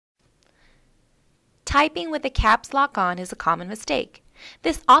Typing with the caps lock on is a common mistake.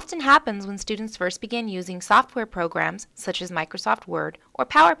 This often happens when students first begin using software programs such as Microsoft Word or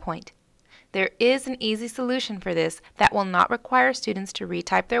PowerPoint. There is an easy solution for this that will not require students to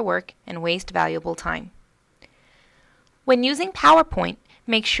retype their work and waste valuable time. When using PowerPoint,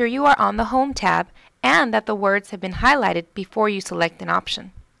 make sure you are on the Home tab and that the words have been highlighted before you select an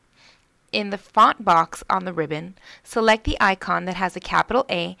option. In the font box on the ribbon, select the icon that has a capital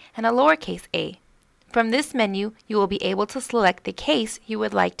A and a lowercase a. From this menu, you will be able to select the case you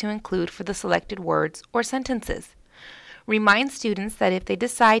would like to include for the selected words or sentences. Remind students that if they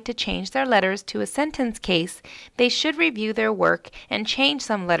decide to change their letters to a sentence case, they should review their work and change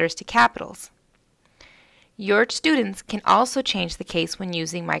some letters to capitals. Your students can also change the case when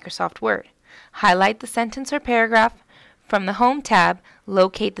using Microsoft Word. Highlight the sentence or paragraph. From the Home tab,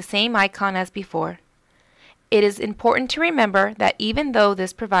 locate the same icon as before. It is important to remember that even though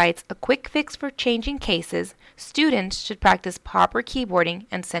this provides a quick fix for changing cases, students should practice proper keyboarding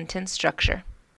and sentence structure.